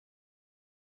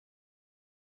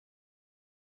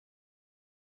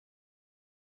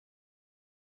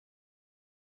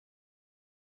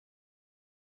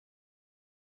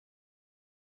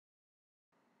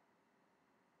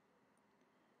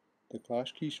The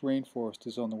Clashkeesh Rainforest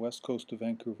is on the west coast of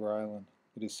Vancouver Island.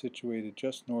 It is situated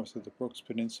just north of the Brooks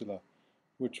Peninsula,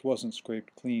 which wasn't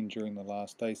scraped clean during the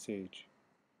last ice age.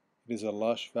 It is a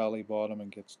lush valley bottom and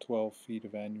gets 12 feet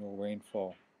of annual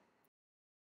rainfall.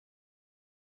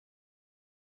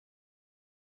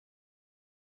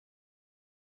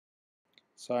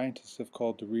 Scientists have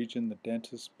called the region the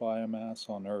densest biomass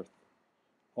on Earth.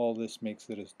 All this makes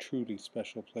it a truly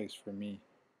special place for me.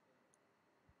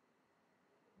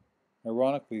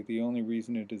 Ironically, the only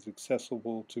reason it is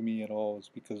accessible to me at all is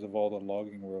because of all the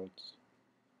logging roads.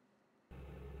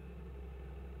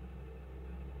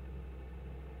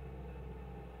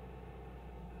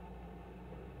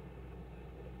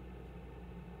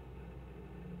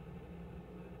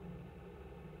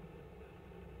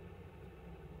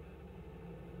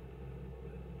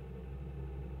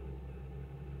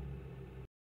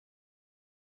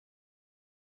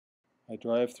 I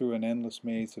drive through an endless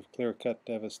maze of clear-cut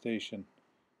devastation.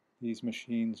 These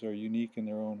machines are unique in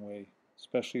their own way,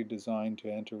 specially designed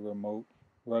to enter remote,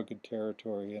 rugged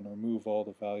territory and remove all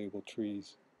the valuable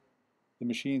trees. The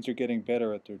machines are getting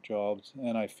better at their jobs,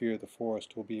 and I fear the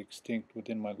forest will be extinct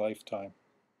within my lifetime.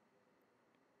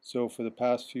 So for the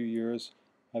past few years,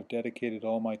 I've dedicated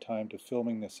all my time to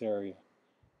filming this area.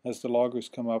 As the loggers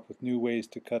come up with new ways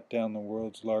to cut down the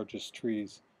world's largest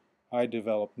trees, I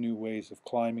develop new ways of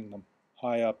climbing them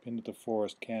high up into the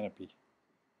forest canopy.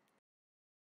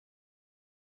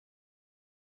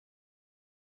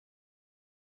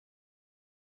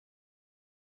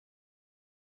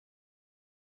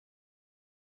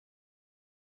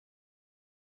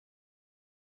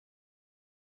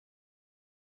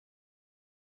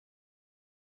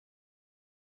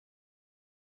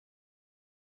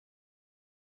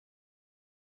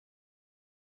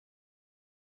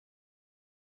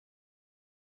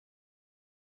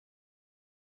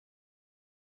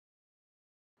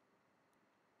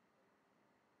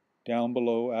 Down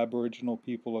below, Aboriginal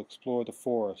people explore the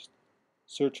forest,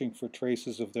 searching for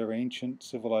traces of their ancient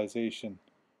civilization,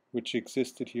 which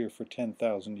existed here for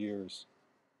 10,000 years.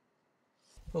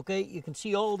 Okay, you can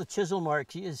see all the chisel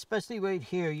marks, especially right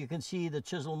here. You can see the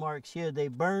chisel marks here. They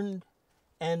burned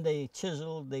and they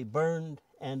chiseled, they burned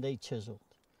and they chiseled.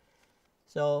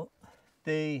 So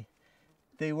they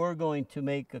were going to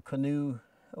make a canoe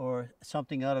or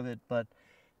something out of it, but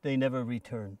they never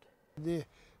returned.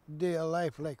 They're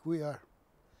alive like we are,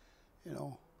 you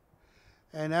know.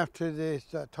 And after they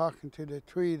start talking to the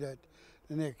tree, that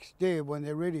the next day when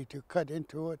they're ready to cut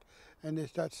into it, and they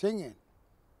start singing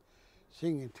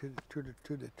to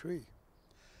the tree.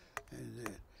 And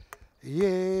yeah,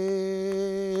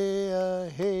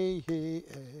 hey, hey,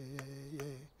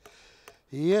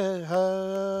 yeah,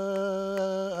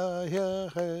 yeah,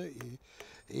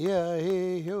 yeah,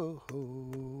 hey, yo,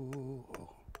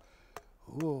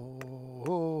 oh,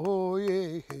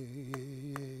 yeah,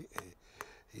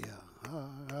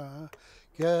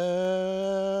 yeah,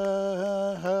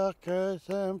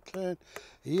 something,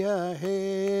 yeah,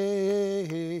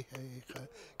 hey,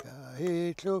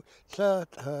 kahitlu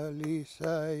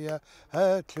satalisa ya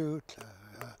hatuta,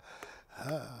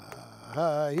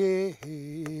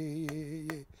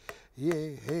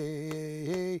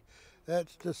 yeah.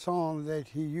 That's the song that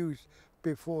he used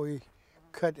before he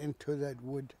cut into that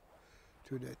wood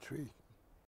to that tree.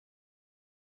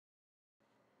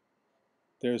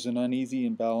 There's an uneasy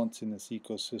imbalance in this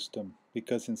ecosystem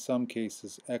because in some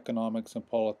cases economics and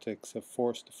politics have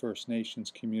forced the First Nations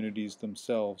communities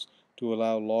themselves to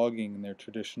allow logging in their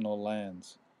traditional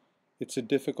lands. It's a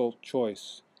difficult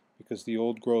choice because the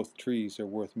old-growth trees are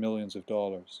worth millions of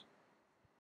dollars.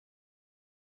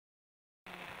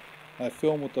 I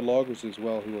film with the loggers as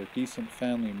well, who are decent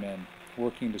family men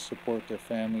working to support their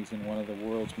families in one of the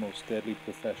world's most deadly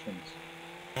professions.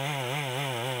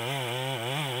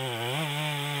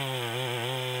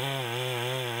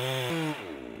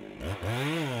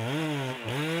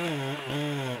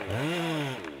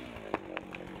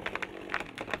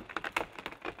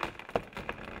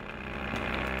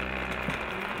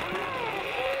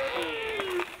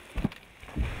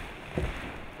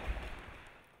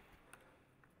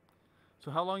 So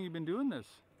how long you been doing this?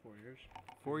 4 years.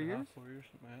 4 years? 4 years,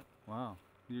 something like that. Wow.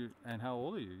 And how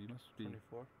old are you? You must be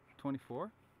 24.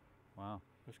 24? Wow.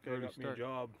 This guy got me a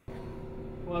job.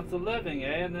 Well, it's a living,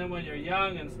 eh? And then when you're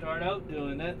young and start out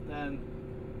doing it, then,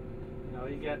 you know,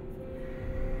 you get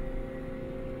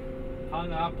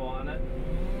hung up on it,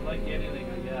 like anything,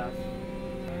 I guess.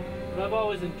 But I've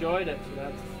always enjoyed it, so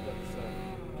that's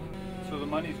So the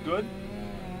money's good?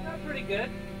 not pretty good.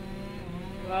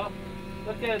 Well,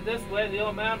 look at it this way, the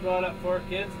old man brought up 4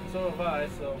 kids, and so have I,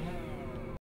 so.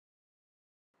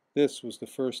 This was the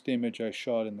first image I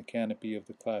shot in the canopy of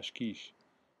the Qashqaish.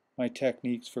 My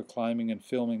techniques for climbing and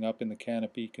filming up in the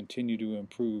canopy continue to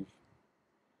improve.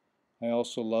 I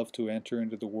also love to enter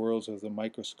into the worlds of the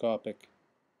microscopic,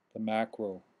 the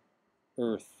macro,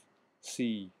 earth,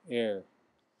 sea, air,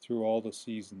 through all the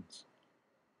seasons.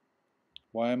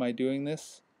 Why am I doing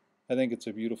this? I think it's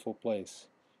a beautiful place.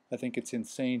 I think it's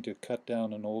insane to cut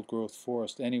down an old-growth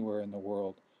forest anywhere in the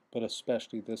world, but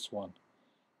especially this one.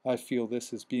 I feel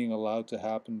this is being allowed to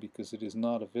happen because it is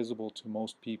not visible to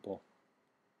most people.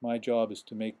 My job is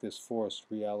to make this forest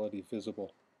reality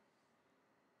visible.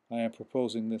 I am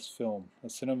proposing this film, a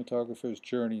cinematographer's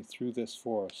journey through this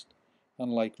forest.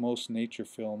 Unlike most nature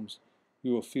films,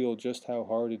 you will feel just how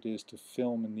hard it is to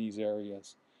film in these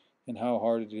areas, and how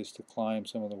hard it is to climb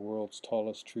some of the world's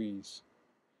tallest trees.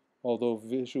 Although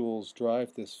visuals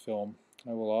drive this film,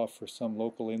 I will offer some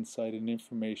local insight and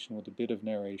information with a bit of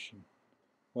narration.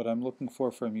 What I'm looking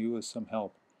for from you is some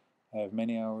help. I have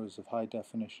many hours of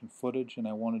high-definition footage, and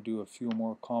I want to do a few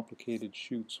more complicated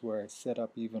shoots where I set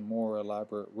up even more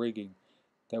elaborate rigging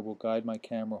that will guide my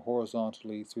camera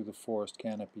horizontally through the forest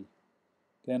canopy.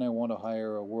 Then I want to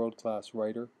hire a world-class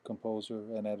writer, composer,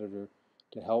 and editor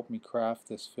to help me craft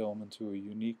this film into a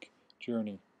unique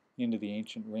journey into the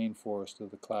ancient rainforest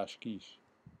of the Qashqaish.